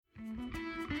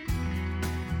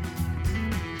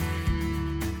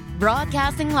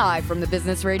Broadcasting live from the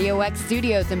Business Radio X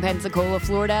studios in Pensacola,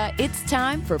 Florida, it's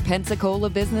time for Pensacola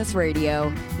Business Radio.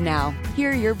 Now,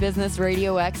 here are your Business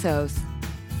Radio X hosts.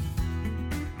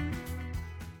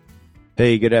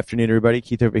 Hey, good afternoon, everybody.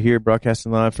 Keith over here,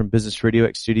 broadcasting live from Business Radio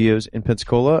X Studios in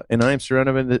Pensacola, and I am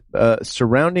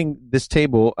surrounding this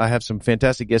table. I have some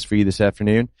fantastic guests for you this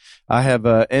afternoon. I have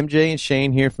MJ and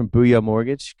Shane here from Booyah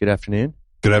Mortgage. Good afternoon.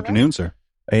 Good afternoon, sir.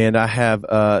 And I have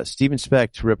Stephen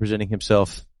Specht representing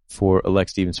himself for Elect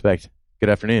Stephen Specht. Good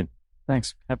afternoon.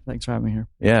 Thanks. Thanks for having me here.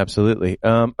 Yeah, absolutely.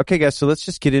 Okay, guys, so let's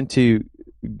just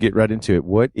get right into it.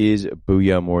 What is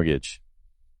Booyah Mortgage?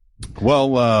 Well,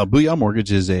 Booyah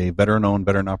Mortgage is a veteran-owned,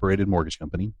 veteran-operated mortgage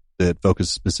company that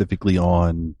focuses specifically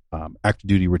on active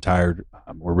duty, retired,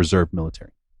 or reserve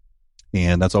military.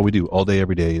 And that's all we do all day,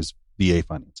 every day is VA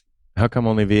financing. How come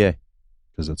only VA?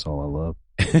 Because that's all I love.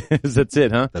 That's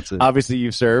it, huh? That's it. Obviously,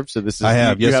 you've served, so this is I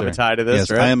have. You yes, have sir. a tie to this,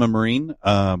 yes, right? I am a Marine.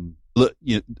 Look,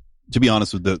 to be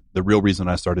honest with the real reason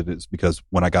I started it is because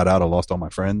when I got out, I lost all my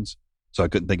friends. So I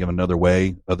couldn't think of another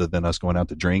way other than us going out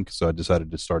to drink. So I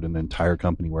decided to start an entire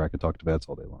company where I could talk to vets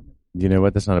all day long. You know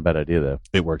what? That's not a bad idea, though.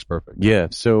 It works perfect. Yeah.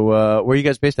 So where are you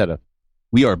guys based out of?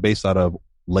 We are based out of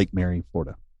Lake Mary,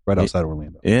 Florida, right outside of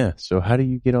Orlando. Yeah. So how do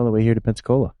you get all the way here to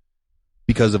Pensacola?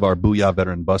 Because of our Booyah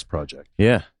Veteran Bus Project.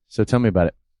 Yeah. So tell me about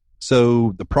it.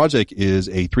 So the project is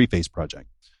a 3-phase project.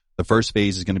 The first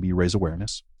phase is going to be raise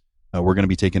awareness. We're going to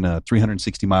be taking a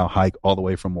 360-mile hike all the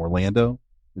way from Orlando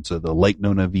to the Lake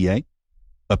Nona, VA,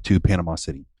 up to Panama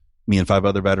City. Me and 5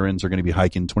 other veterans are going to be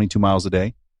hiking 22 miles a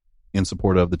day in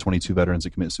support of the 22 veterans that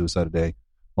commit suicide a day,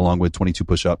 along with 22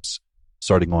 push-ups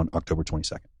starting on October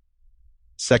 22nd.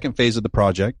 Second phase of the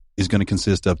project is going to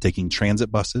consist of taking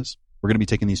transit buses. We're going to be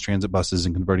taking these transit buses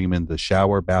and converting them into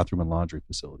shower, bathroom, and laundry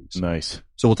facilities. Nice.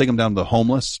 So we'll take them down to the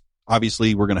homeless.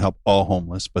 Obviously, we're going to help all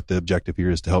homeless, but the objective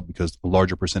here is to help because a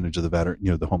larger percentage of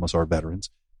the homeless are veterans.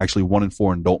 Actually, 1 in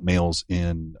 4 adult males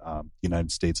in the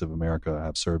United States of America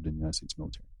have served in the United States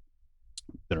military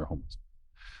that are homeless.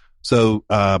 So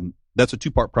that's a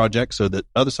 2-part project. So the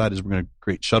other side is we're going to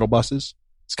create shuttle buses.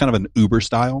 It's kind of an Uber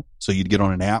style. So you'd get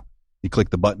on an app, you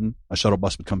click the button, a shuttle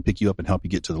bus would come pick you up and help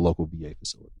you get to the local VA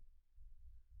facility.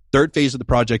 Third phase of the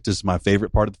project is my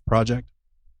favorite part of the project.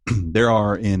 There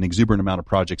are an exuberant amount of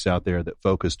projects out there that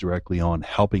focus directly on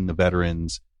helping the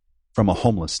veterans from a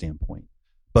homeless standpoint.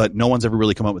 But no one's ever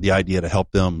really come up with the idea to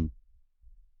help them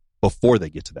before they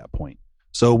get to that point.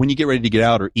 So when you get ready to get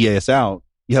out or EAS out,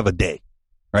 you have a day,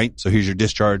 right? So here's your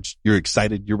discharge. You're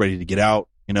excited. You're ready to get out,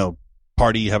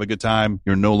 party, have a good time.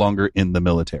 You're no longer in the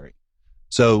military.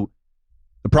 So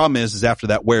the problem is after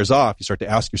that wears off, you start to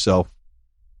ask yourself,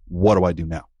 what do I do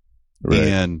now? Right.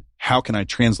 And how can I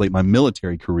translate my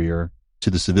military career to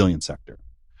the civilian sector?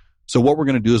 So what we're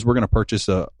going to do is we're going to purchase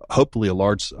hopefully a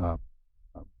large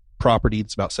property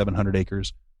that's about 700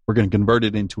 acres. We're going to convert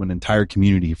it into an entire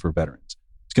community for veterans.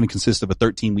 It's going to consist of a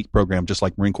 13-week program, just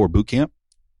like Marine Corps boot camp.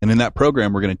 And in that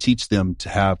program, we're going to teach them to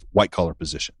have white-collar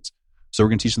positions. So we're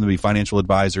going to teach them to be financial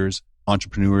advisors,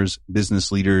 entrepreneurs,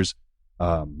 business leaders,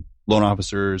 loan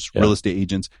officers, real estate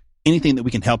agents, anything that we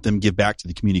can help them give back to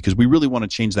the community because we really want to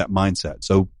change that mindset.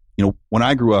 So, when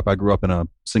I grew up in a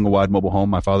single-wide mobile home.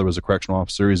 My father was a correctional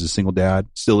officer. He's a single dad,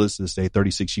 still is to this day,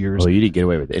 36 years. Well, you didn't get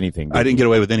away with anything. I didn't get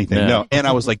away with anything, no. And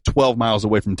I was like 12 miles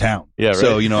away from town. Yeah, right.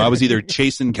 So, I was either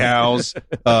chasing cows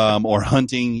or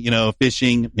hunting,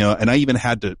 fishing, and I even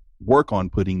had to work on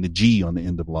putting the G on the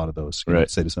end of a lot of those. Right.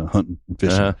 Say to hunting and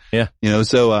fishing. Yeah.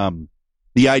 So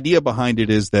the idea behind it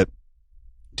is that,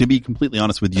 to be completely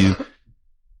honest with you,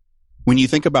 when you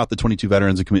think about the 22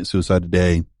 veterans that commit suicide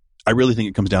today, I really think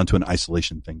it comes down to an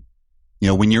isolation thing.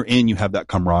 When you're in, you have that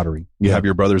camaraderie. You have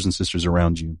your brothers and sisters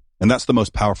around you. And that's the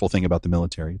most powerful thing about the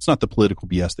military. It's not the political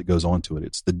BS that goes on to it.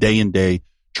 It's the day and day,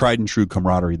 tried and true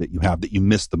camaraderie that you have that you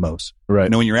miss the most.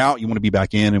 Right. When you're out, you want to be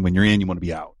back in. And when you're in, you want to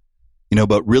be out.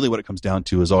 But really what it comes down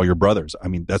to is all your brothers. I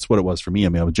mean, that's what it was for me. I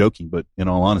mean, I was joking, but in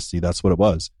all honesty, that's what it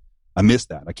was. I miss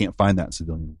that. I can't find that in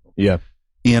civilian world. Yeah.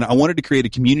 And I wanted to create a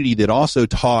community that also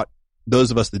taught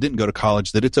those of us that didn't go to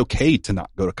college that it's okay to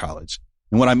not go to college.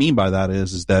 And what I mean by that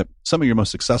is that some of your most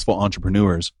successful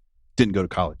entrepreneurs didn't go to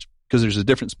college because there's a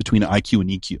difference between IQ and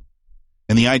EQ.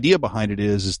 And the idea behind it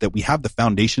is that we have the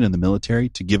foundation in the military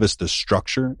to give us the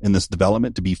structure and this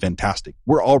development to be fantastic.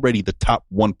 We're already the top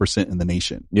 1% in the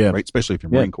nation, right? Especially if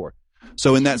you're Marine Corps.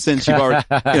 So in that sense, you've already,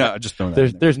 just throwing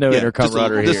that there's no inner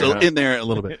camaraderie just in there a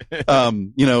little bit.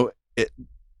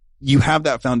 You have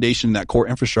that foundation, that core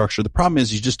infrastructure. The problem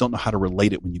is you just don't know how to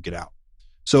relate it when you get out.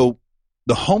 So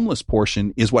the homeless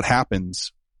portion is what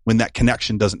happens when that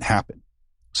connection doesn't happen.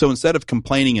 So instead of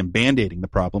complaining and band-aiding the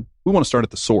problem, we want to start at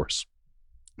the source.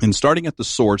 And starting at the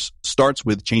source starts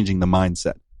with changing the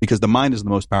mindset, because the mind is the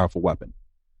most powerful weapon.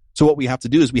 So what we have to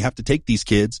do is we have to take these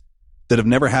kids that have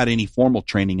never had any formal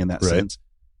training in that sense,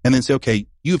 and then say, okay,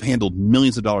 you've handled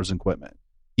millions of dollars in equipment.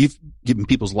 You've given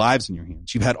people's lives in your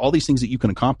hands. You've had all these things that you can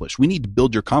accomplish. We need to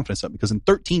build your confidence up, because in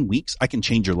 13 weeks, I can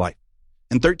change your life.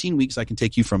 In 13 weeks, I can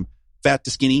take you from fat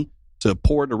to skinny to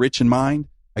poor to rich in mind.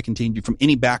 I can take you from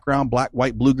any background, black,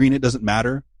 white, blue, green. It doesn't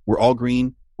matter. We're all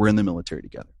green. We're in the military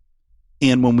together.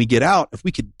 And when we get out, if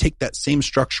we could take that same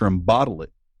structure and bottle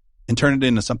it and turn it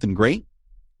into something great,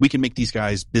 we can make these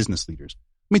guys business leaders.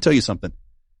 Let me tell you something.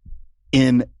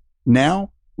 In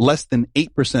now, less than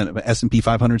 8% of S&P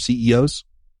 500 CEOs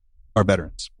are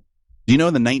veterans. Do you know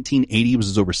in the 1980s it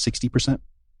was over 60%?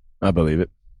 I believe it.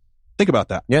 Think about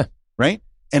that. Yeah. Right?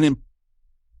 And in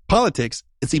politics,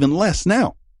 it's even less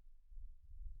now.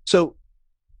 So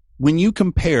when you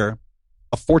compare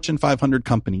a Fortune 500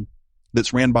 company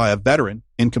that's ran by a veteran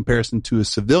in comparison to a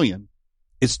civilian,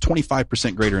 it's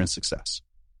 25% greater in success.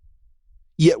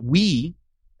 Yet we,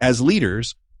 as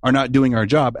leaders, are not doing our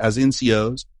job as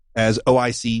NCOs, as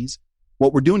OICs.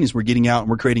 What we're doing is we're getting out and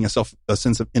we're creating a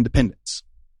sense of independence.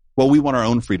 Well, we want our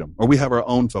own freedom, or we have our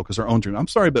own focus, our own dream. I'm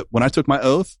sorry, but when I took my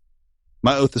oath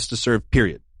is to serve,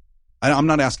 period. I'm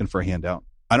not asking for a handout.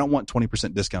 I don't want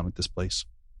 20% discount at this place,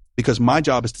 because my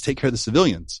job is to take care of the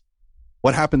civilians.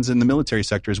 What happens in the military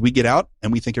sector is we get out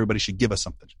and we think everybody should give us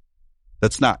something.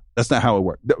 That's not how it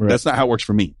works. Right. That's not how it works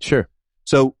for me. Sure.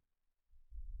 So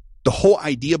the whole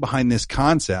idea behind this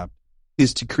concept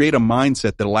is to create a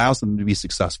mindset that allows them to be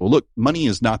successful. Look, money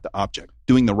is not the object.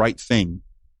 Doing the right thing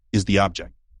is the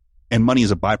object. And money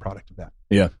is a byproduct of that.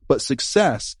 Yeah. But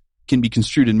success can be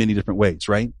construed in many different ways,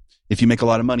 right? If you make a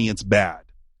lot of money, it's bad,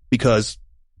 because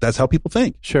that's how people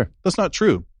think. Sure. That's not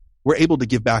true. We're able to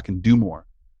give back and do more.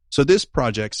 So this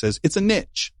project says it's a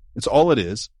niche. It's all it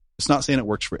is. It's not saying it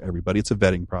works for everybody. It's a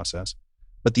vetting process.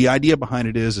 But the idea behind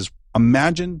it is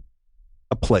imagine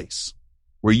a place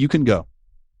where you can go.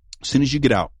 As soon as you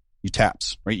get out, you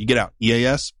TAPS, right? You get out,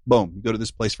 EAS, boom, you go to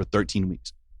this place for 13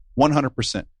 weeks.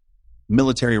 100%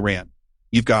 military ran.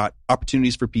 You've got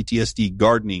opportunities for PTSD,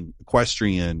 gardening,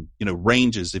 equestrian,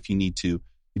 ranges if you need to.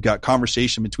 You've got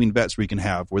conversation between vets where you can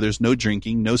have, where there's no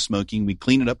drinking, no smoking. We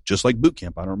clean it up just like boot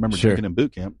camp. I don't remember drinking in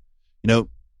boot camp.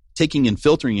 Taking and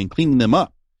filtering and cleaning them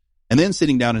up, and then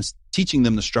sitting down and teaching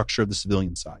them the structure of the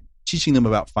civilian side, teaching them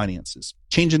about finances,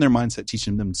 changing their mindset,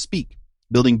 teaching them to speak,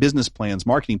 building business plans,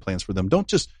 marketing plans for them. Don't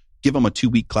just give them a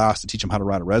 2-week class to teach them how to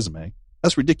write a resume.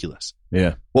 That's ridiculous.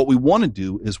 Yeah. What we want to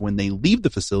do is when they leave the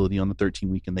facility on the 13th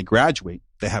week and they graduate,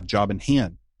 they have job in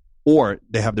hand, or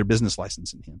they have their business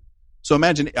license in hand. So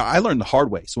imagine, I learned the hard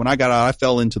way. So when I got out, I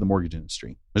fell into the mortgage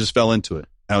industry. I just fell into it.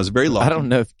 And I was very lucky. I don't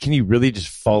know. Can you really just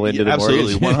fall into the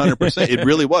absolutely, mortgage? 100%. It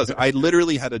really was. I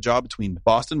literally had a job between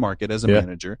Boston Market as a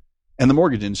manager and the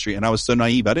mortgage industry. And I was so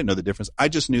naive. I didn't know the difference. I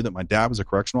just knew that my dad was a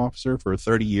correctional officer for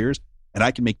 30 years and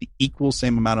I could make the equal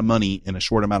same amount of money in a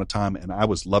short amount of time. And I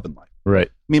was loving life. Right.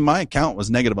 I mean, my account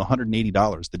was negative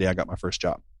 $180 the day I got my first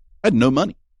job. I had no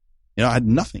money. I had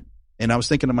nothing. And I was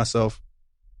thinking to myself,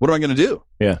 what am I going to do?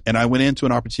 Yeah. And I went into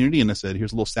an opportunity and I said,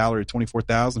 here's a little salary of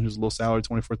 $24,000. Here's a little salary of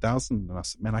 $24,000. And I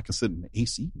said, man, I can sit in the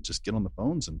AC and just get on the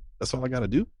phones and that's all I got to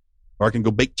do. Or I can go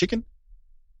bake chicken.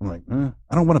 I'm like,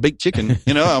 I don't want to bake chicken.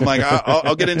 I'm like,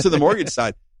 I'll get into the mortgage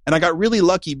side. And I got really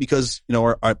lucky because,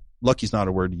 lucky's not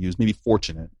a word to use, maybe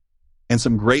fortunate. And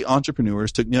some great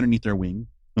entrepreneurs took me underneath their wing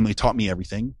and they taught me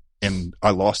everything. And I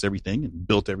lost everything and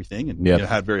built everything and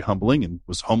had very humbling and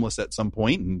was homeless at some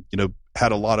point and,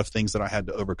 had a lot of things that I had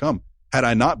to overcome. Had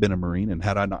I not been a Marine and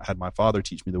had I not had my father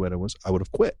teach me the way I was, I would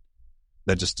have quit.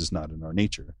 That just is not in our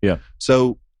nature. Yeah.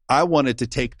 So I wanted to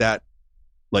take that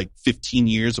 15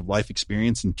 years of life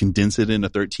experience and condense it into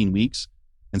 13 weeks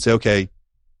and say, okay,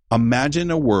 imagine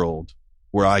a world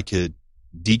where I could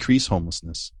decrease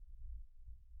homelessness,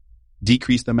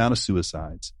 decrease the amount of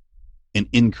suicides, and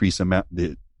increase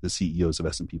the CEOs of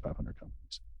S&P 500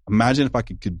 companies. Imagine if I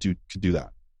could do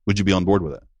that. Would you be on board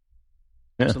with it?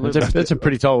 Yeah, that's a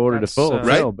pretty tall order to fill,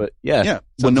 right? But yeah.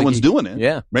 When no one's doing it.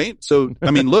 Yeah. Right. So,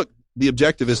 look, the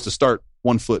objective is to start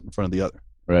one foot in front of the other.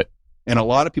 Right. And a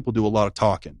lot of people do a lot of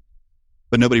talking,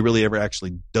 but nobody really ever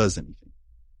actually does anything.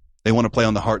 They want to play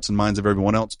on the hearts and minds of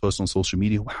everyone else, post on social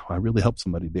media. Wow, I really helped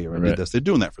somebody today, or I did this. They're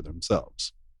doing that for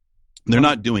themselves. They're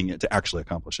not doing it to actually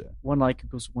accomplish it. One like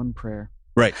equals one prayer.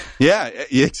 Right. Yeah,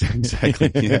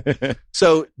 exactly. Yeah.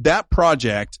 So that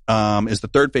project is the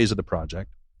third phase of the project.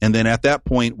 And then at that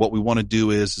point, what we want to do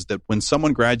is that when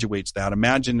someone graduates that,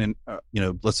 imagine,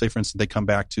 let's say, for instance, they come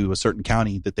back to a certain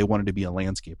county that they wanted to be a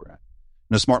landscaper at.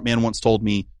 And a smart man once told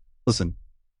me, listen,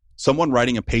 someone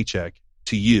writing a paycheck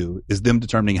to you is them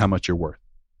determining how much you're worth.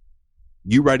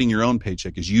 You writing your own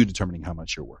paycheck is you determining how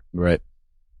much you're worth. Right.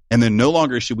 And then no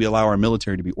longer should we allow our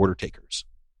military to be order takers.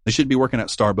 They shouldn't be working at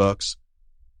Starbucks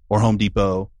or Home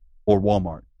Depot or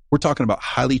Walmart. We're talking about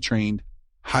highly trained,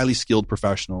 highly skilled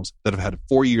professionals that have had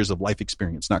 4 years of life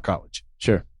experience, not college.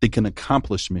 Sure. They can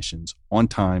accomplish missions on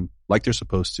time, like they're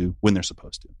supposed to, when they're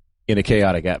supposed to. In a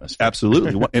chaotic atmosphere.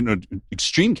 Absolutely. In an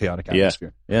extreme chaotic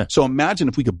atmosphere. Yeah. So imagine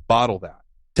if we could bottle that,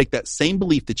 take that same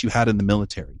belief that you had in the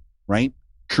military, right?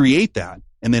 Create that.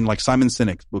 And then like Simon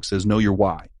Sinek's book says, know your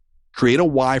why. Create a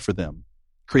why for them.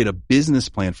 Create a business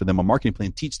plan for them, a marketing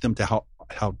plan. Teach them to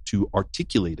how to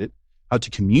articulate it, how to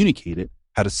communicate it,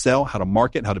 how to sell, how to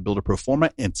market, how to build a pro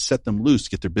forma, and set them loose,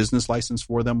 get their business license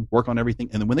for them, work on everything.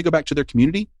 And then when they go back to their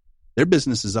community, their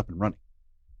business is up and running.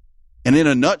 And in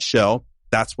a nutshell,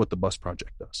 that's what the Bus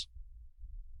Project does.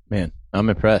 Man, I'm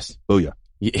impressed. Booyah.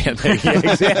 Yeah,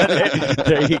 exactly.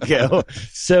 There you go.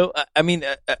 So, I mean,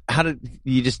 how did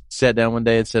you just sat down one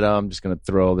day and said, "Oh, I'm just going to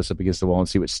throw all this up against the wall and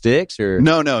see what sticks"? Or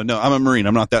no, I'm a Marine.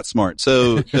 I'm not that smart.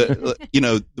 So,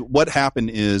 what happened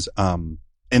is, in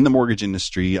the mortgage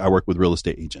industry, I work with real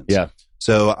estate agents. Yeah.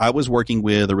 So I was working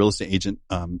with a real estate agent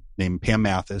named Pam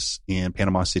Mathis in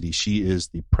Panama City. She is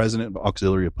the president of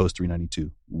Auxiliary of Post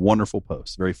 392. Wonderful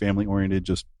post, very family oriented,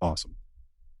 just awesome.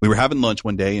 We were having lunch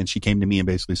one day, and she came to me and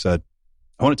basically said,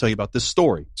 I want to tell you about this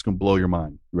story. It's going to blow your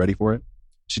mind. You ready for it?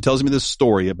 She tells me this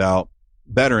story about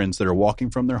veterans that are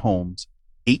walking from their homes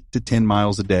 8 to 10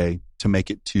 miles a day to make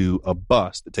it to a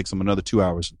bus that takes them another 2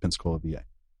 hours to Pensacola, VA. And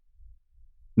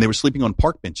they were sleeping on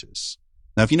park benches.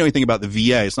 Now, if you know anything about the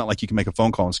VA, it's not like you can make a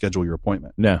phone call and schedule your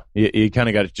appointment. No, you kind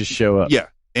of got to just show up. Yeah.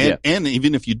 And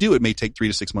even if you do, it may take 3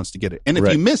 to 6 months to get it. And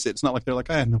if you miss it, it's not like they're like,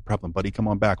 no problem, buddy, come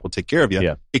on back. We'll take care of you.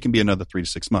 Yeah. It can be another 3 to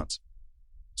 6 months.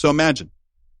 So imagine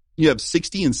you have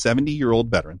 60 and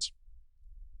 70-year-old veterans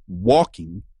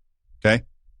walking, okay,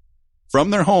 from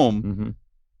their home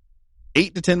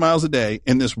 8 to 10 miles a day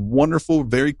in this wonderful,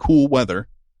 very cool weather.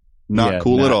 Not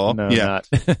cool at all. No, not.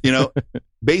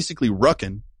 Basically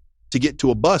rucking to get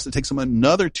to a bus that takes them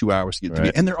another 2 hours to get to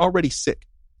me, and they're already sick.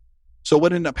 So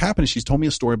what ended up happening, she's told me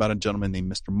a story about a gentleman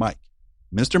named Mr. Mike.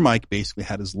 Mr. Mike basically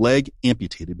had his leg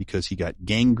amputated because he got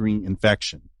gangrene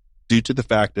infection due to the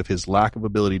fact of his lack of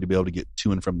ability to be able to get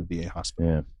to and from the VA hospital.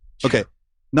 Yeah. Okay.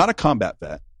 Not a combat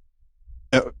vet.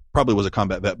 Probably was a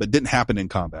combat vet, but didn't happen in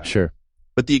combat. Sure.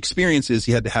 But the experience is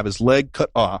he had to have his leg cut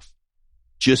off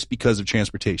just because of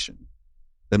transportation.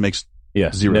 That makes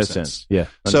zero sense. Yeah.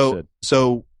 Understood.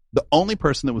 So the only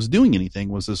person that was doing anything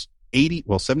was this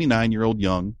 79-year-old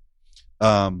young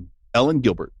Ellen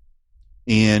Gilbert.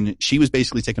 And she was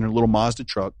basically taking her little Mazda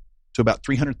truck to about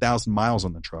 300,000 miles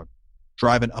on the truck,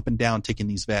 driving up and down, taking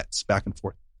these vets back and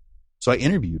forth. So I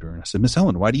interviewed her and I said, Miss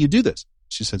Ellen, why do you do this?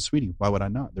 She said, sweetie, why would I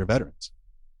not? They're veterans.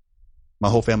 My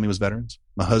whole family was veterans.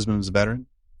 My husband was a veteran.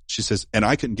 She says, and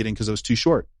I couldn't get in because I was too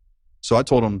short. So I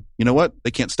told them, you know what? They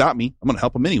can't stop me. I'm going to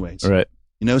help them anyways. Right.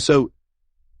 So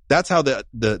that's how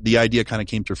the idea kind of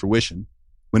came to fruition.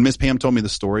 When Miss Pam told me the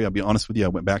story, I'll be honest with you, I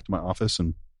went back to my office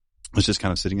and was just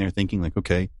kind of sitting there thinking like,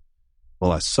 okay,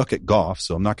 well, I suck at golf,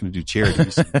 so I'm not going to do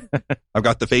charities. I've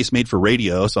got the face made for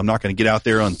radio, so I'm not going to get out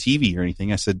there on TV or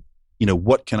anything. I said,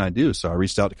 what can I do? So I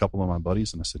reached out to a couple of my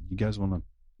buddies and I said, you guys want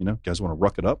to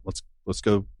ruck it up? Let's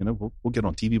go, we'll get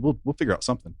on TV. We'll figure out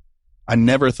something. I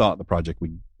never thought the project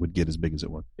would get as big as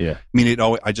it would. Yeah. I mean,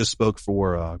 I just spoke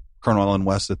for Colonel Allen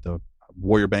West at the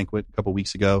Warrior Banquet a couple of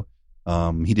weeks ago.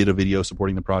 He did a video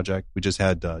supporting the project. We just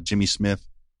had Jimmy Smith,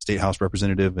 State House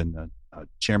Representative and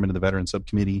Chairman of the Veteran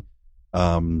Subcommittee,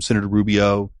 Senator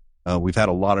Rubio. We've had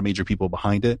a lot of major people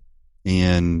behind it.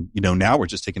 And, now we're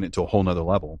just taking it to a whole nother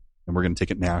level and we're going to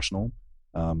take it national.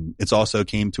 It's also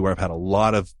came to where I've had a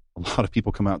lot of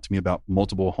people come out to me about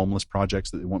multiple homeless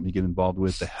projects that they want me to get involved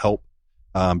with to help.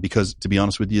 Because to be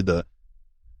honest with you, the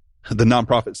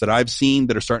nonprofits that I've seen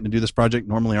that are starting to do this project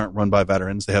normally aren't run by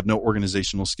veterans. They have no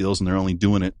organizational skills and they're only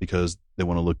doing it because they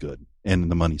want to look good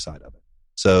and the money side of it.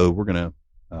 So we're going to,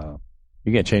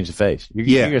 you're going to change the face. You're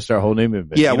going to start a whole new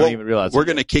movement. Yeah. You don't even realize we're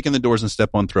going to kick in the doors and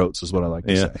step on throats is what I like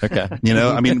to say. Okay.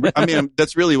 I mean,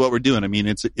 that's really what we're doing. I mean,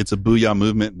 it's a booyah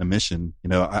movement and a mission.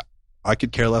 I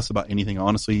could care less about anything.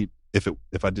 Honestly, if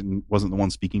I wasn't the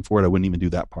one speaking for it, I wouldn't even do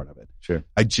that part of it. Sure.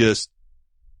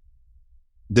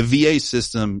 The VA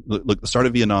system, look, the start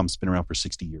of Vietnam's been around for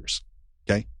 60 years.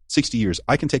 Okay. 60 years.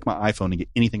 I can take my iPhone and get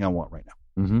anything I want right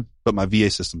now. Mm-hmm. But my VA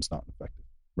system's not effective.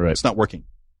 Right. It's not working.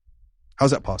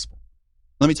 How's that possible?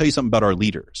 Let me tell you something about our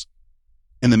leaders.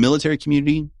 In the military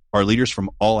community, our leaders from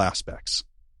all aspects.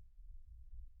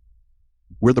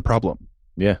 We're the problem.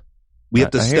 Yeah. We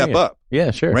have to step up.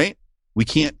 Yeah, sure. Right? We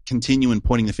can't continue in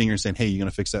pointing the finger and saying, hey, you're going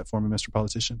to fix that for me, Mr.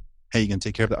 Politician? Hey, you going to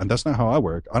take care of that? And that's not how I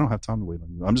work. I don't have time to wait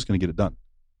on you. I'm just going to get it done.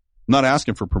 I'm not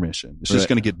asking for permission. It's just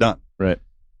going to get done. Right.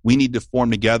 We need to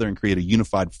form together and create a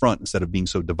unified front instead of being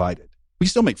so divided. We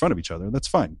still make fun of each other. That's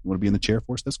fine. You want to be in the chair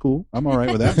force? That's cool. I'm all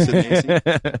right with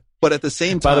that. But at the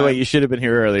same time, by the way, you should have been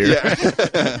here earlier.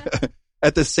 Yeah.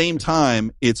 At the same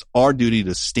time, it's our duty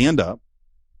to stand up,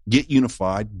 get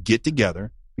unified, get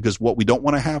together, because what we don't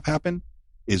want to have happen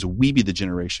is we be the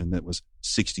generation that was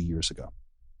 60 years ago.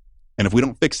 And if we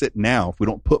don't fix it now, if we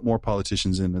don't put more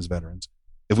politicians in as veterans,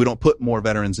 if we don't put more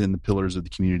veterans in the pillars of the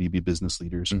community, be business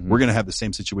leaders, we're going to have the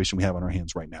same situation we have on our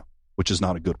hands right now, which is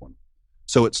not a good one.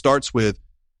 So it starts with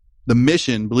the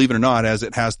mission, believe it or not, as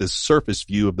it has this surface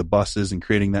view of the buses and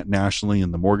creating that nationally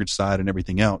and the mortgage side and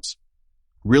everything else.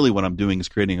 Really what I'm doing is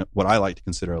creating what I like to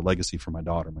consider a legacy for my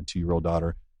daughter, my 2-year-old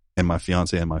daughter, and my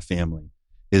fiance and my family,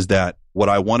 is that what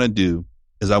I want to do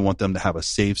is I want them to have a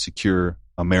safe, secure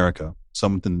America,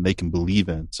 something they can believe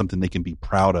in, something they can be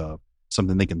proud of,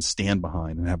 something they can stand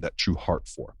behind and have that true heart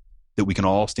for, that we can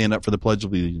all stand up for the Pledge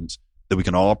of Allegiance, that we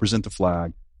can all present the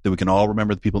flag, that we can all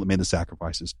remember the people that made the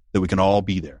sacrifices, that we can all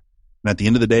be there. And at the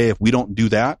end of the day, if we don't do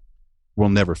that, we'll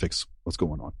never fix what's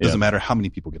going on. It doesn't matter how many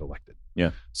people get elected.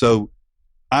 Yeah. So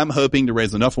I'm hoping to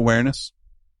raise enough awareness,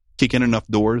 kick in enough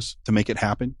doors to make it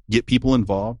happen, get people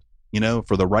involved,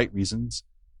 for the right reasons,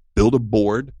 build a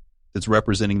board that's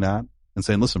representing that and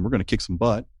saying, listen, we're going to kick some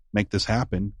butt, make this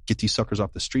happen, get these suckers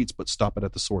off the streets, but stop it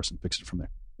at the source and fix it from there.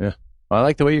 Yeah. Well, I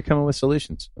like the way you're coming with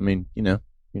solutions. I mean, you're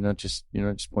not just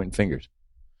pointing fingers.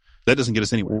 That doesn't get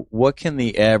us anywhere. What can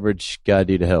the average guy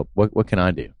do to help? What can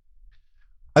I do?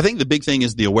 I think the big thing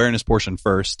is the awareness portion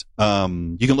first. You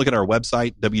can look at our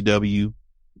website,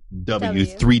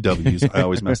 three W's. I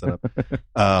always mess that up.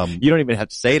 You don't even have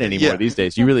to say it anymore these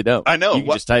days. You really don't. I know. You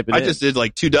can just type it in. I just did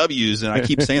like 2 W's and I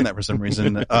keep saying that for some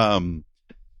reason.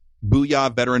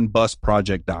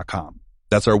 BooyahVeteranBusProject.com.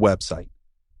 That's our website.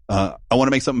 I want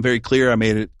to make something very clear. I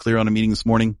made it clear on a meeting this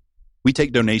morning. We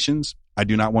take donations. I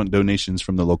do not want donations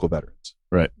from the local veterans.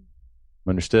 Right.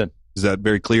 Understood. Is that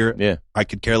very clear? Yeah. I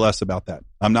could care less about that.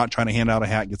 I'm not trying to hand out a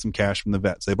hat and get some cash from the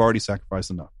vets. They've already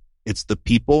sacrificed enough. It's the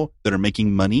people that are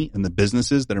making money and the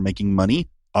businesses that are making money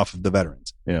off of the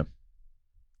veterans. Yeah.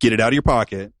 Get it out of your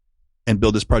pocket and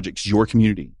build this project. It's your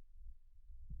community.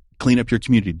 Clean up your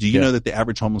community. Do you know that the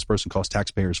average homeless person costs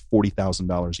taxpayers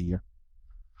 $40,000 a year?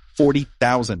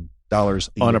 $40,000 a year.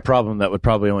 On a problem that would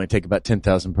probably only take about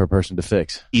 $10,000 per person to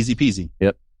fix. Easy peasy.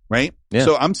 Yep. Right? Yeah.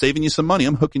 So I'm saving you some money.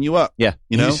 I'm hooking you up. Yeah.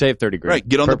 You save $30,000. Right.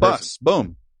 Get on the bus. Person.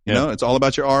 Boom. You know, it's all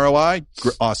about your ROI.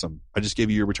 Awesome. I just gave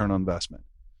you your return on investment.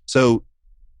 So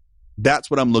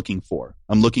that's what I'm looking for.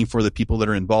 I'm looking for the people that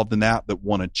are involved in that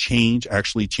want to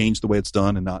actually change the way it's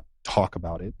done and not talk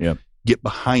about it. Yeah. Get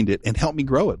behind it and help me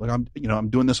grow it. Like I'm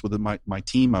doing this with my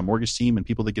team, my mortgage team, and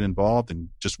people that get involved, and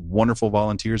just wonderful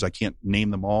volunteers. I can't name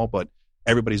them all, but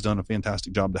everybody's done a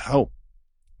fantastic job to help.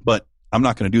 But I'm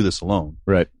not going to do this alone.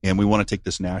 Right. And we want to take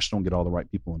this national and get all the right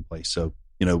people in place. So,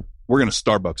 we're going to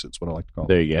Starbucks. It's what I like to call it.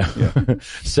 There you go. Yeah.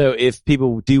 So if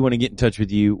people do want to get in touch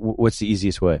with you, what's the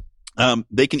easiest way?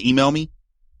 They can email me,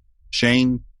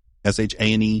 Shane,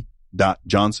 SHANE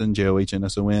 .Johnson,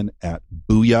 JOHNSON at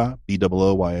Booyah,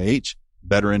 BOOYAH,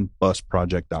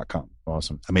 VeteranBusProject.com.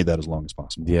 Awesome. I made that as long as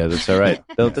possible. Yeah, that's all right.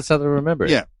 That's how they remember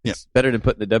it. Yeah. It's better than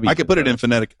putting the W. I could put it in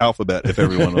phonetic alphabet if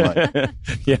everyone would like.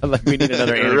 Yeah, like we need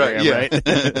another anagram, right?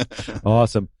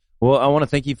 Awesome. Well, I want to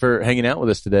thank you for hanging out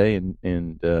with us today and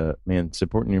man,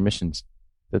 supporting your missions.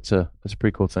 That's a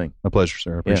pretty cool thing. My pleasure,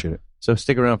 sir. I appreciate it. So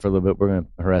stick around for a little bit. We're going to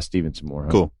harass Steven some more.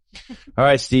 Huh? Cool. All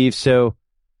right, Steve. So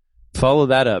follow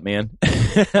that up, man.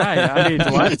 Hi, I'd be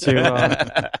delighted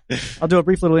to. I'll do a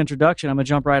brief little introduction. I'm going to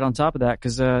jump right on top of that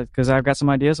because I've got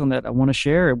some ideas on that I want to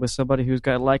share with somebody who's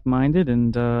got like-minded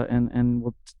and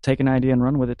will take an idea and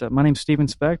run with it. My name's Steven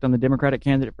Specht. I'm the Democratic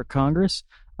candidate for Congress.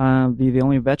 Be the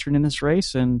only veteran in this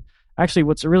race. And actually,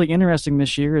 what's really interesting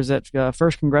this year is that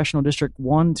 1st Congressional District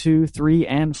 1, 2, 3,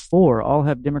 and 4 all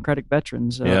have Democratic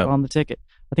veterans on the ticket.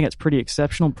 I think that's pretty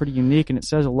exceptional, pretty unique, and it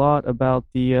says a lot about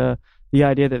the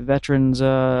idea that veterans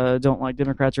don't like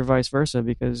Democrats or vice versa.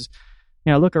 Because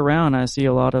I look around, I see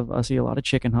a lot of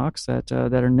chicken hawks that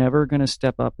are never going to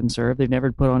step up and serve. They've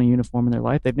never put on a uniform in their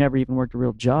life. They've never even worked a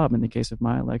real job. In the case of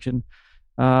my election.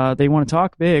 They want to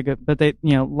talk big, but they,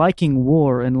 liking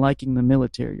war and liking the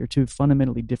military are two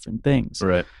fundamentally different things.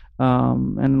 Right.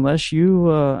 Unless you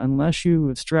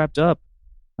have strapped up,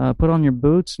 put on your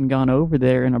boots and gone over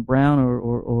there in a brown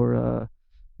or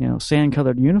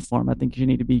sand-colored uniform, I think you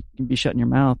need to be shutting your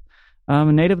mouth. I'm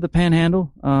a native of the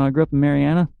Panhandle. Grew up in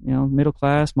Mariana. Middle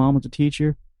class. Mom was a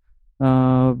teacher.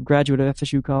 graduate of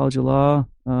FSU College of Law,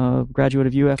 graduate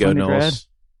of UF Go undergrad. Knowles.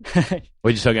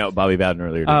 We just talking about Bobby Bowden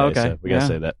earlier today, Okay. so we got to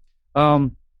say that. I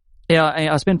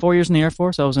spent 4 years in the Air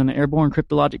Force. I was an airborne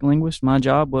cryptologic linguist. My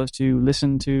job was to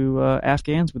listen to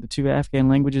Afghans with the 2 Afghan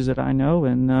languages that I know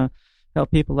and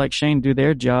help people like Shane do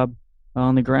their job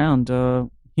on the ground.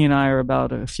 He and I are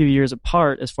about a few years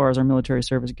apart as far as our military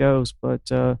service goes, but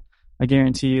I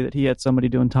guarantee you that he had somebody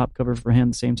doing top cover for him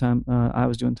at the same time I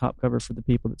was doing top cover for the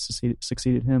people that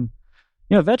succeeded him.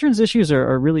 Veterans issues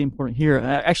are really important here.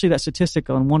 Actually, that statistic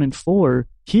on 1 in 4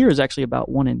 here is actually about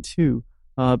 1 in 2.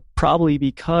 Probably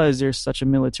because there's such a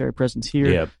military presence here.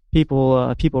 Yeah.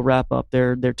 People wrap up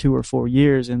their 2 or 4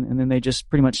 years and then they just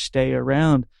pretty much stay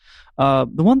around. The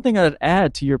one thing I'd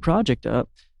add to your project, I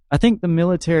think the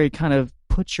military kind of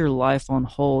puts your life on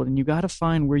hold, and you got to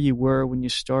find where you were when you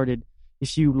started.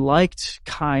 If you liked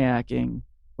kayaking,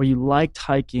 or you liked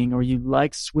hiking, or you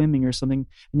liked swimming or something,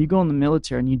 and you go in the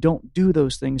military and you don't do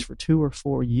those things for 2 or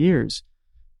 4 years,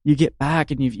 you get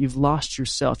back and you've lost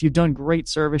yourself. You've done great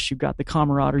service. You've got the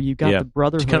camaraderie. You've got the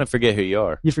brotherhood. You kind of forget who you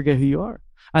are. You forget who you are.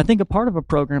 I think a part of a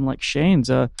program like Shane's,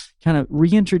 kind of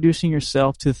reintroducing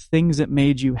yourself to things that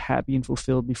made you happy and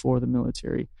fulfilled before the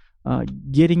military,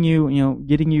 getting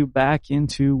you back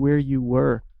into where you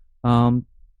were, and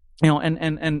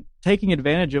taking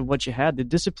advantage of what you had. The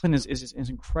discipline is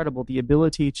incredible. The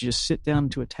ability to just sit down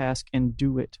to a task and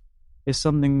do it is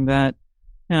something that,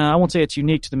 I won't say it's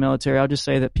unique to the military. I'll just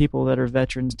say that people that are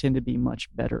veterans tend to be much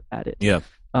better at it. Yeah.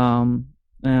 He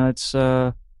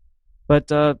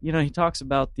talks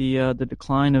about the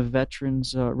decline of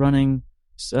veterans running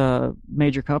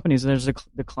major companies. There's a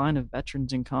decline of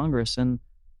veterans in Congress, and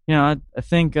I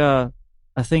think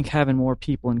having more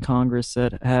people in Congress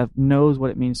that knows what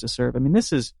it means to serve. I mean,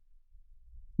 this is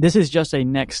just a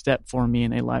next step for me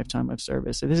in a lifetime of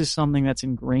service. So this is something that's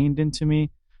ingrained into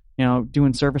me.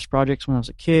 Doing service projects when I was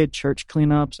a kid, church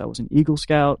cleanups. I was an Eagle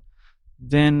Scout.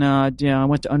 Then, I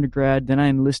went to undergrad. Then I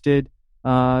enlisted.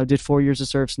 Did 4 years of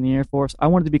service in the Air Force. I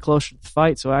wanted to be closer to the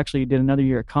fight, so I actually did another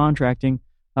year of contracting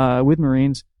with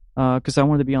Marines because I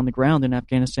wanted to be on the ground in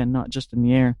Afghanistan, not just in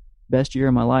the air. Best year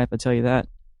of my life, I tell you that.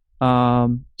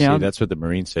 That's what the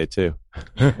Marines say too.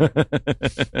 That's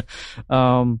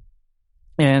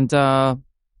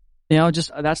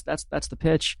the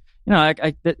pitch.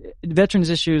 Veterans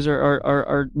issues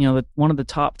are one of the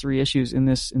top 3 issues in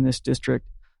this district.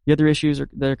 The other issues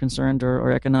that are concerned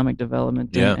are economic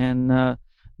development and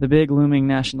the big looming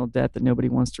national debt that nobody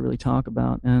wants to really talk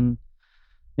about. And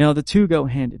the two go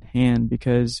hand in hand,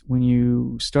 because when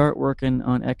you start working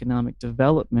on economic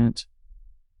development,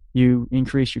 you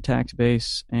increase your tax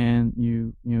base, and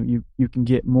you can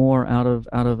get more out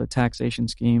of a taxation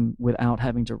scheme without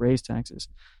having to raise taxes.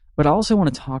 But I also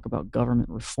want to talk about government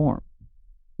reform.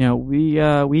 We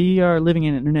are living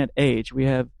in an internet age. We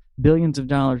have billions of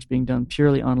dollars being done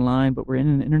purely online, but we're in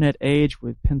an internet age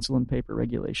with pencil and paper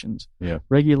regulations. Yeah.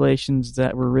 Regulations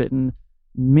that were written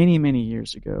many, many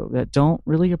years ago that don't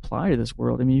really apply to this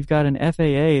world. I mean, you've got an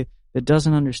FAA that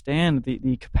doesn't understand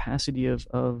the capacity of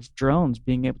drones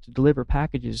being able to deliver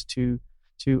packages to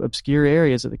obscure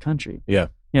areas of the country. Yeah.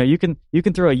 You can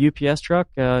throw a UPS truck.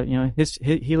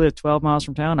 He lived 12 miles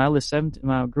from town. I lived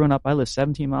 17. Growing up, I lived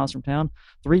 17 miles from town.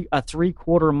 A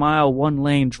 3/4 mile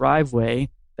 1-lane driveway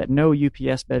that no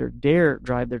UPS better dare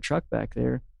drive their truck back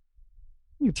there.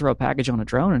 You can throw a package on a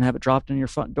drone and have it dropped on your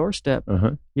front doorstep.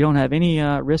 Uh-huh. You don't have any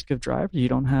risk of drivers. You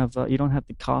don't have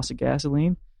the cost of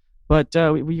gasoline. But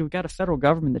we've got a federal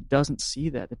government that doesn't see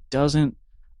that doesn't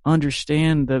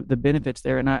understand the benefits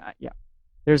there. And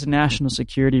there's a national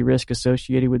security risk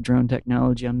associated with drone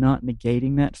technology. I'm not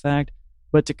negating that fact,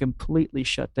 but to completely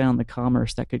shut down the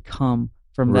commerce that could come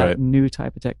from that new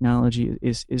type of technology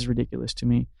is ridiculous to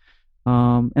me.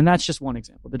 And that's just one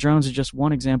example. The drones are just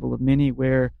one example of many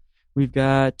where we've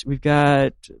got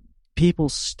people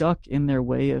stuck in their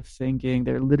way of thinking.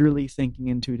 They're literally thinking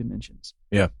in 2 dimensions.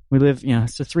 Yeah. We live,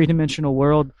 it's a 3-dimensional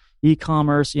world.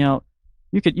 E-commerce, you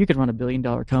could run $1 billion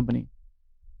company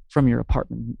from your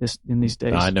apartment in these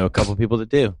days. I know a couple people that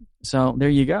do. So there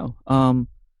you go.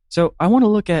 So I want to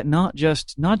look at not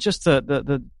just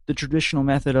the traditional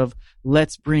method of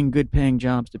let's bring good paying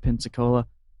jobs to Pensacola.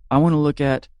 I want to look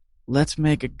at let's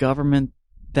make a government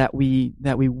that we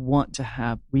want to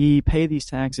have. We pay these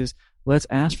taxes. Let's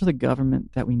ask for the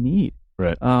government that we need.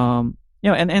 Right. And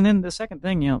then the second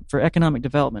thing, for economic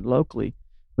development locally,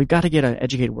 we've got to get an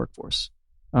educated workforce.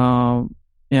 You're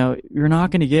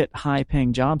not going to get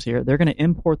high-paying jobs here. They're going to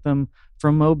import them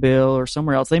from Mobile or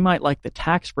somewhere else. They might like the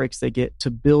tax breaks they get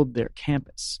to build their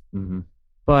campus. Mm-hmm.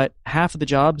 But half of the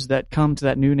jobs that come to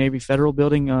that new Navy Federal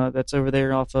building that's over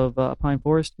there off of Pine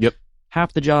Forest, yep,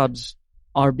 half the jobs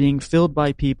are being filled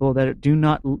by people that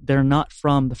they're not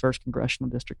from the 1st Congressional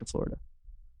District of Florida.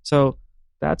 So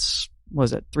that's,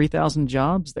 3,000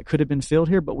 jobs that could have been filled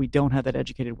here, but we don't have that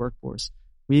educated workforce.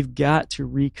 We've got to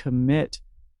recommit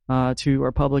to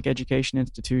our public education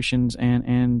institutions,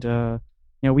 and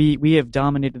we have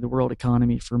dominated the world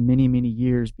economy for many, many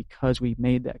years because we've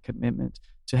made that commitment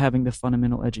to having the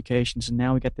fundamental education. So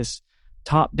now we got this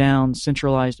top-down,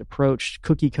 centralized approach,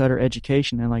 cookie-cutter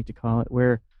education, I like to call it,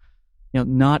 where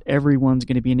not everyone's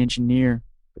going to be an engineer.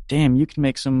 But damn, you can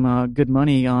make some good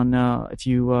money on if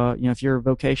you're a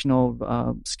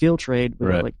vocational skill trade,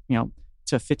 right. Like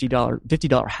it's a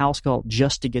 $50 house call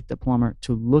just to get the plumber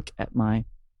to look at my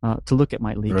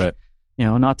leak. Right.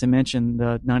 Not to mention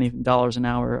the $90 an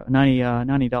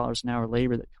hour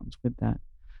labor that comes with that.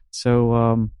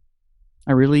 So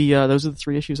I really those are the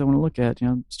 3 issues I want to look at.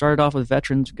 Started off with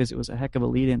veterans because it was a heck of a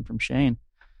lead-in from Shane.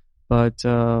 But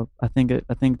I think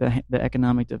the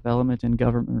economic development and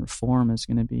government reform is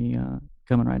going to be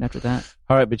coming right after that.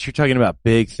 All right, but you're talking about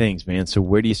big things, man. So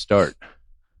where do you start?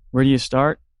 Where do you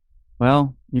start?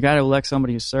 Well, you got to elect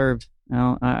somebody who served.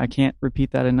 I can't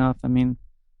repeat that enough. I mean,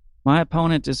 my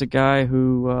opponent is a guy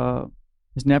who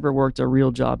has never worked a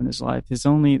real job in his life.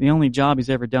 The only job he's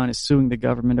ever done is suing the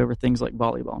government over things like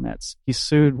volleyball nets. He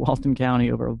sued Walton County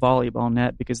over a volleyball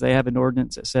net because they have an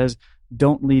ordinance that says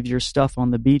don't leave your stuff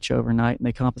on the beach overnight, and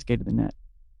they confiscated the net.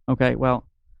 Okay, well,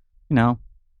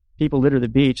 people litter the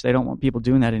beach. They don't want people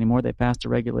doing that anymore. They passed a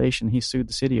regulation. He sued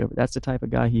the city over. That's the type of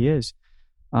guy he is.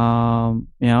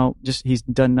 He's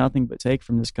done nothing but take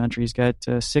from this country. He's got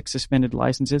 6 suspended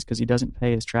licenses because he doesn't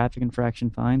pay his traffic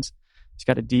infraction fines. He's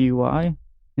got a DUI.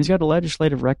 He's got a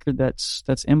legislative record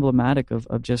that's emblematic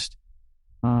of just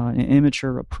an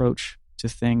immature approach to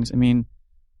things. I mean,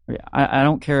 I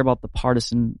don't care about the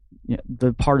partisan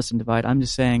divide. I'm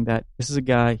just saying that this is a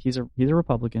guy. He's a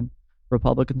Republican.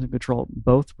 Republicans control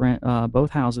both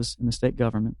houses in the state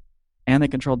government, and they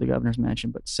controlled the governor's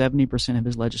mansion. But 70% of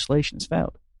his legislation has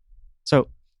failed. So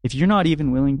if you're not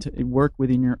even willing to work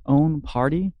within your own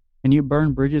party, and you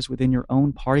burn bridges within your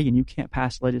own party, and you can't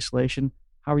pass legislation,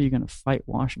 how are you going to fight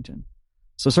Washington?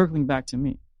 So circling back to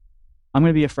me, I'm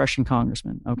going to be a freshman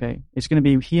congressman, okay? It's going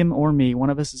to be him or me. One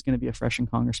of us is going to be a freshman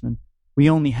congressman. We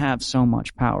only have so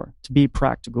much power. To be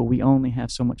practical, we only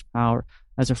have so much power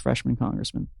as a freshman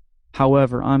congressman.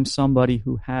 However, I'm somebody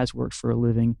who has worked for a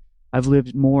living. I've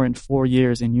lived more in 4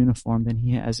 years in uniform than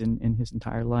he has in his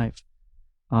entire life.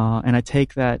 And I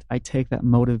take that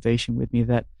motivation with me,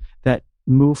 that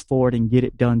move forward and get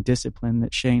it done discipline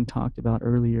that Shane talked about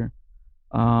earlier.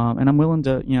 And I'm willing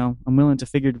to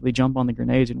figuratively jump on the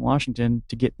grenades in Washington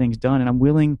to get things done. And I'm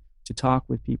willing to talk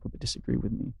with people that disagree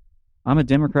with me. I'm a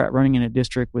Democrat running in a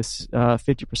district with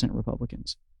 50%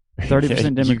 Republicans, 30%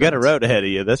 Democrats. You got a road ahead of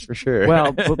you, that's for sure.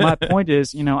 Well, but my point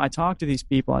is, I talk to these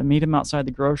people. I meet them outside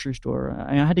the grocery store.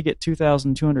 I had to get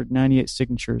 2,298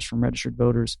 signatures from registered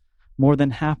voters. More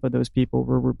than half of those people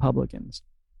were Republicans.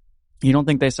 You don't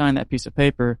think they signed that piece of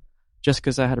paper just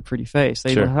because I had a pretty face.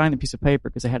 They signed the piece of paper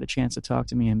because they had a chance to talk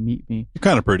to me and meet me. You're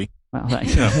kind of pretty. Well,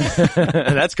 thanks.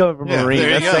 That's coming from a Marine.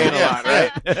 That's saying a lot,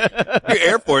 right? You're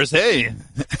Air Force, hey.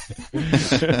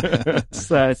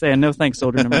 Saying no thanks,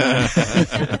 soldier number 9.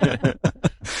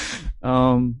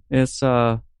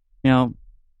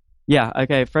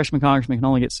 Okay, freshman congressman can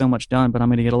only get so much done, but I'm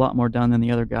going to get a lot more done than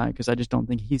the other guy because I just don't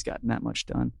think he's gotten that much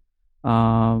done.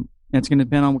 It's going to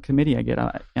depend on what committee I get.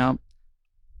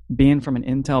 Being from an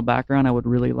Intel background, I would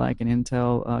really like an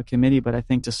Intel committee, but I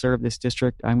think to serve this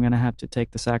district, I'm going to have to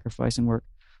take the sacrifice and work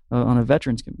on the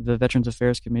Veterans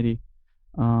Affairs Committee,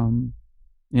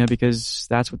 because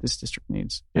that's what this district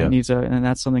needs. Yeah. It needs and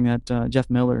that's something that Jeff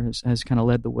Miller has kind of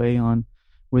led the way on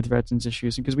with veterans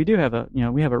issues, because we do have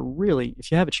we have a really,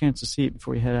 if you have a chance to see it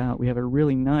before you head out, we have a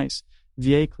really nice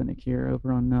VA clinic here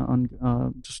over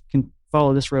on just can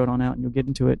follow this road on out and you'll get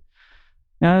into it.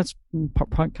 Now, it's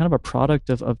kind of a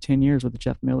product of 10 years with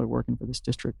Jeff Miller working for this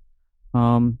district.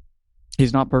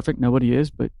 He's not perfect, nobody is,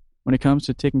 but when it comes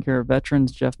to taking care of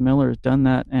veterans, Jeff Miller has done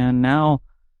that, and now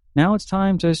it's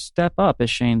time to step up, as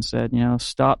Shane said.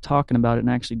 Stop talking about it and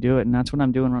actually do it, and that's what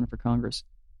I'm doing running for Congress.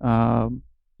 I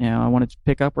wanted to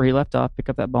pick up where he left off, pick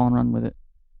up that ball and run with it.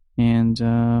 And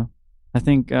I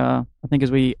think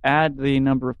as we add the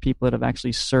number of people that have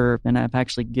actually served and have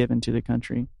actually given to the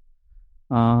country,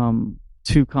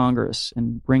 to Congress,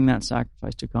 and bring that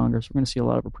sacrifice to Congress, we're going to see a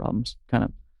lot of our problems kind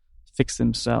of fix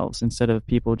themselves instead of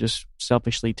people just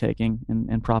selfishly taking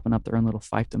and propping up their own little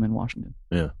fiefdom in Washington.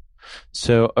 Yeah.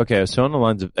 So on the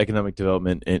lines of economic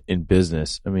development in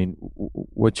business, I mean,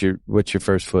 what's your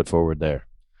first foot forward there?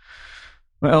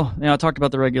 Well, I talked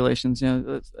about the regulations,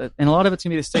 and a lot of it's going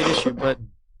to be the state issue, but,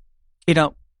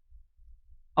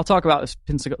 I'll talk about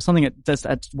something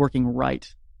that's working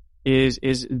right is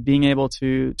being able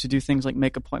to do things like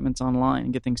make appointments online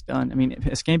and get things done. I mean,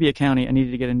 Escambia County, I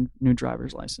needed to get a new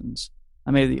driver's license.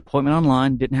 I made the appointment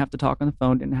online, didn't have to talk on the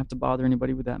phone, didn't have to bother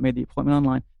anybody with that. Made the appointment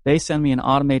online. They send me an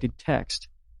automated text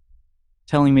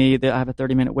telling me that I have a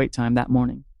 30-minute wait time that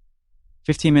morning.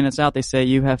 15 minutes out, they say,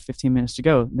 you have 15 minutes to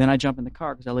go. Then I jump in the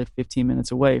car because I live 15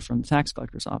 minutes away from the tax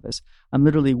collector's office. I'm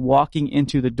literally walking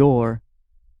into the door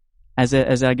as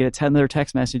I get another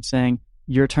text message saying,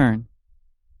 your turn.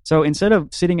 So instead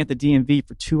of sitting at the DMV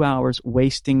for 2 hours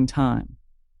wasting time,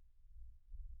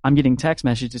 I'm getting text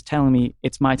messages telling me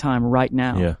it's my time right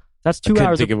now. Yeah. That's 2 I couldn't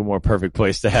hours. think of a more perfect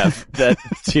place to have that,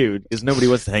 dude, because nobody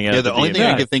wants to hang out. Yeah, at the only DMV. thing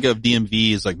I could think of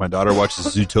DMV is like my daughter watches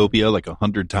Zootopia like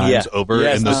 100 times over,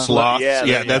 Yes, and the sloths.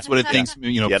 yeah, That's what it thinks.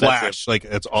 Yeah, Flash. Like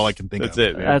that's all I can think That's of.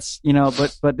 it, man. That's,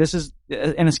 but this is,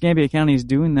 and Escambia County is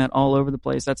doing that all over the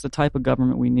place. That's the type of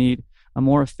government we need, a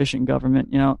more efficient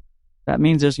government. That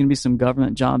means there's going to be some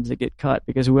government jobs that get cut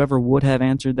because whoever would have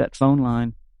answered that phone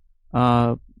line,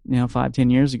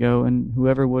 5-10 years ago, and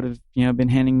whoever would have, been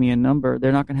handing me a number,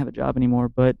 they're not going to have a job anymore.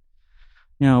 But,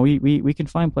 we can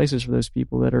find places for those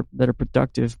people that are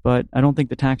productive, but I don't think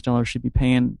the tax dollars should be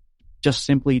paying just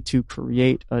simply to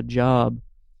create a job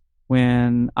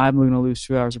when I'm going to lose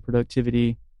 2 hours of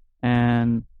productivity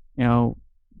and,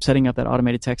 setting up that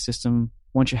automated text system.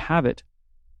 Once you have it,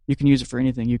 you can use it for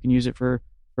anything. You can use it for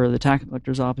the tax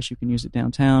collector's office. You can use it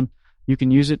downtown. You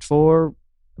can use it for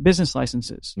business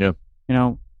licenses. Yeah.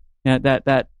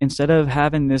 That instead of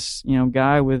having this,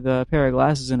 guy with a pair of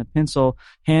glasses and a pencil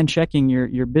hand checking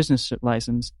your business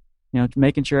license,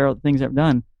 making sure all the things are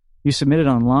done, you submit it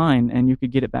online and you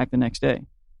could get it back the next day.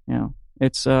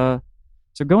 It's so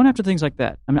going after things like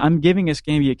that. I mean, I'm giving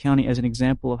Escambia County as an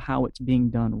example of how it's being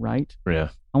done right. Yeah.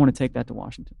 I want to take that to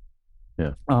Washington.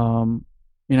 Yeah.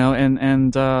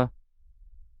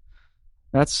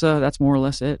 That's more or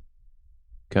less it.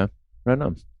 Okay. Right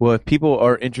on. Well, if people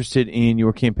are interested in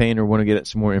your campaign or want to get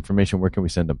some more information, where can we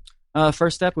send them?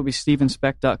 First step would be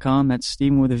StephenSpeck.com. That's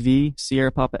Stephen with a V,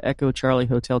 Sierra Papa Echo Charlie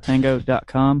Hotel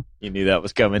Tango.com. You knew that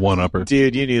was coming. One upper.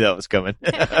 Dude, you knew that was coming.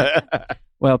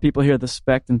 Well, people hear the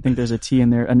spec and think there's a T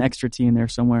in there, an extra T in there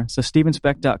somewhere. So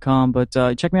StephenSpeck.com, but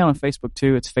check me out on Facebook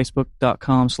too. It's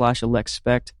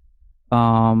facebook.com/electspect.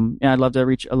 I'd love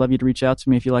you to reach out to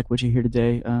me if you like what you hear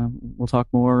today. We'll talk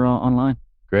more online.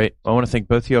 Great. I want to thank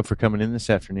both of y'all for coming in this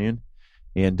afternoon.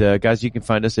 And guys, you can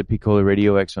find us at Picola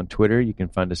Radio X on Twitter. You can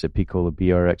find us at Picola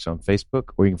BRX on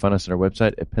Facebook, or you can find us on our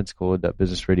website at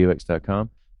pensacola.businessradiox.com.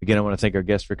 Again, I want to thank our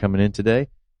guests for coming in today.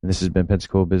 And this has been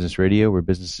Pensacola Business Radio, where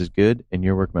business is good and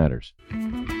your work matters.